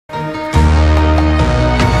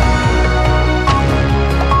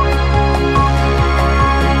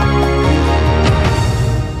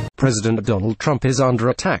President Donald Trump is under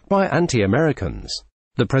attack by anti-Americans.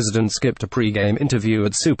 The president skipped a pre-game interview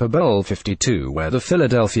at Super Bowl 52 where the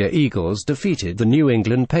Philadelphia Eagles defeated the New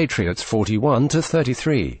England Patriots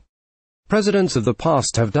 41-33. Presidents of the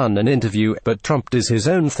past have done an interview, but Trump does his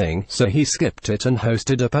own thing, so he skipped it and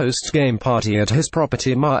hosted a post-game party at his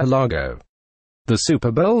property Mar-a-Lago. The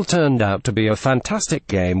Super Bowl turned out to be a fantastic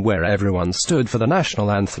game where everyone stood for the national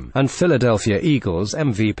anthem, and Philadelphia Eagles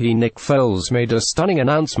MVP Nick Foles made a stunning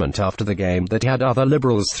announcement after the game that he had other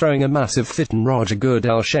liberals throwing a massive fit and Roger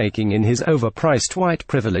Goodell shaking in his overpriced white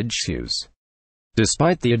privilege shoes.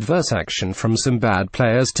 Despite the adverse action from some bad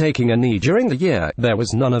players taking a knee during the year, there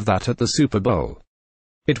was none of that at the Super Bowl.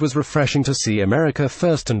 It was refreshing to see America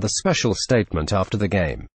first and the special statement after the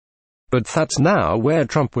game. But that's now where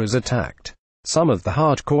Trump was attacked. Some of the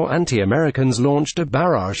hardcore anti-Americans launched a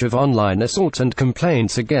barrage of online assault and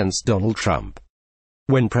complaints against Donald Trump.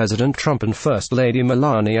 When President Trump and First Lady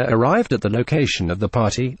Melania arrived at the location of the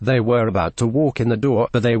party, they were about to walk in the door,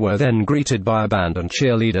 but they were then greeted by a band and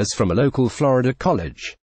cheerleaders from a local Florida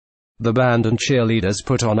college. The band and cheerleaders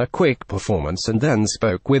put on a quick performance and then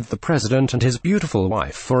spoke with the president and his beautiful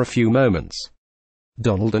wife for a few moments.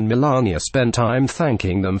 Donald and Melania spent time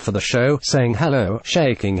thanking them for the show, saying hello,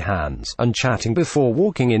 shaking hands, and chatting before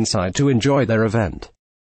walking inside to enjoy their event.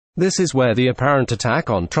 This is where the apparent attack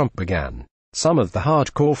on Trump began. Some of the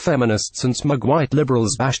hardcore feminists and smug white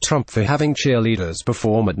liberals bashed Trump for having cheerleaders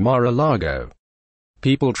perform at Mar-a-Lago.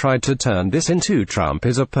 People tried to turn this into Trump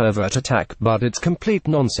is a pervert attack, but it's complete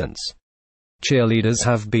nonsense. Cheerleaders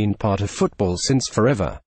have been part of football since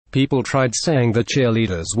forever. People tried saying the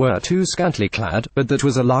cheerleaders were too scantily clad, but that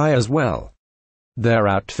was a lie as well. Their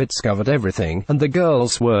outfits covered everything, and the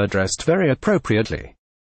girls were dressed very appropriately.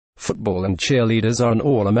 Football and cheerleaders are an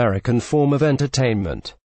all-American form of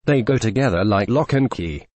entertainment. They go together like lock and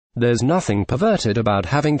key. There's nothing perverted about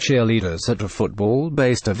having cheerleaders at a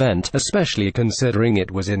football-based event, especially considering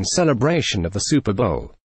it was in celebration of the Super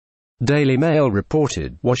Bowl. Daily Mail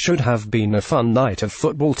reported, what should have been a fun night of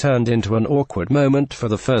football turned into an awkward moment for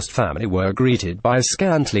the first family were greeted by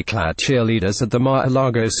scantily clad cheerleaders at the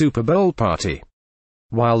Mar-a-Lago Super Bowl party.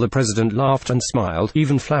 While the president laughed and smiled,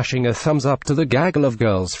 even flashing a thumbs up to the gaggle of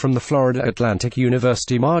girls from the Florida Atlantic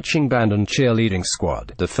University marching band and cheerleading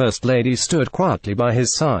squad, the First Lady stood quietly by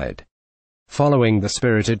his side. Following the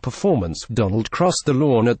spirited performance, Donald crossed the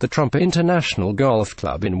lawn at the Trump International Golf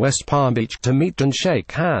Club in West Palm Beach to meet and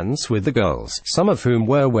shake hands with the girls, some of whom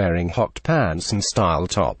were wearing hot pants and style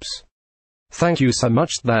tops. "Thank you so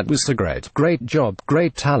much, that was so great. Great job,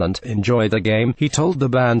 great talent, enjoy the game," he told the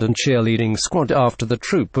band and cheerleading squad after the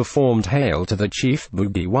troupe performed Hail to the Chief,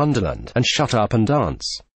 Boogie Wonderland, and Shut Up and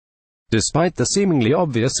Dance. Despite the seemingly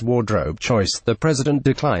obvious wardrobe choice, the president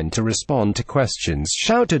declined to respond to questions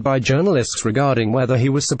shouted by journalists regarding whether he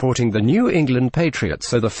was supporting the New England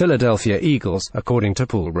Patriots or the Philadelphia Eagles, according to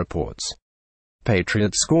poll reports.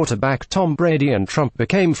 Patriots quarterback Tom Brady and Trump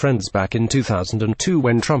became friends back in 2002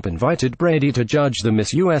 when Trump invited Brady to judge the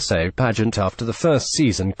Miss USA pageant after the first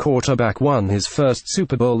season quarterback won his first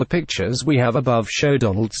Super Bowl. The pictures we have above show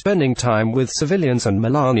Donald spending time with civilians and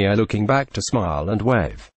Melania looking back to smile and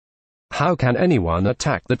wave. How can anyone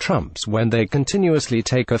attack the Trumps when they continuously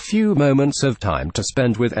take a few moments of time to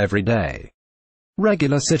spend with every day?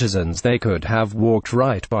 Regular citizens, they could have walked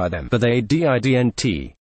right by them, but they didn't.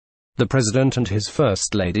 The president and his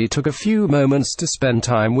first lady took a few moments to spend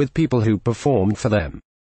time with people who performed for them.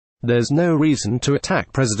 There's no reason to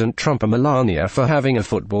attack President Trump or Melania for having a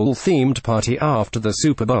football-themed party after the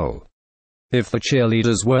Super Bowl. If the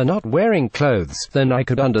cheerleaders were not wearing clothes, then I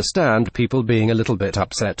could understand people being a little bit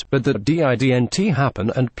upset, but that didn't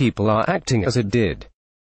happen and people are acting as it did.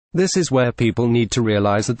 This is where people need to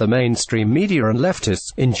realize that the mainstream media and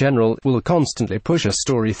leftists, in general, will constantly push a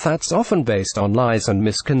story that's often based on lies and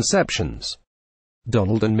misconceptions.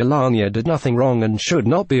 Donald and Melania did nothing wrong and should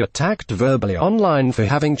not be attacked verbally online for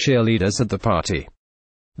having cheerleaders at the party.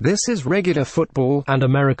 This is regular football, and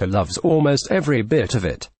America loves almost every bit of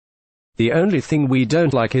it. The only thing we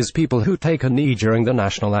don't like is people who take a knee during the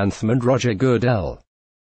national anthem and Roger Goodell.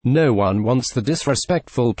 No one wants the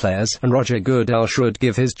disrespectful players, and Roger Goodell should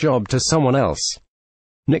give his job to someone else.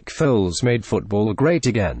 Nick Foles made football great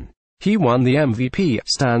again. He won the MVP,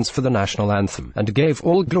 stands for the national anthem, and gave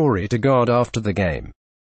all glory to God after the game.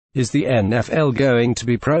 Is the NFL going to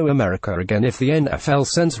be pro-America again? If the NFL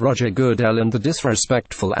sends Roger Goodell and the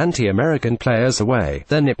disrespectful anti-American players away,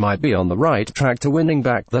 then it might be on the right track to winning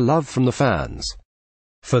back the love from the fans.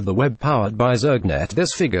 For the web powered by Zergnet,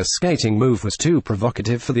 this figure skating move was too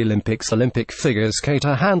provocative for the Olympics. Olympic figure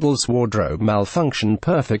skater handles wardrobe malfunction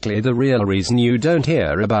perfectly. The real reason you don't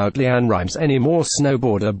hear about Leanne Rimes anymore.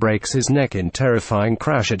 Snowboarder breaks his neck in terrifying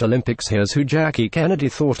crash at Olympics. Here's who Jackie Kennedy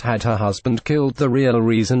thought had her husband killed. The real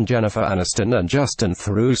reason Jennifer Aniston and Justin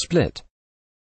Theroux split.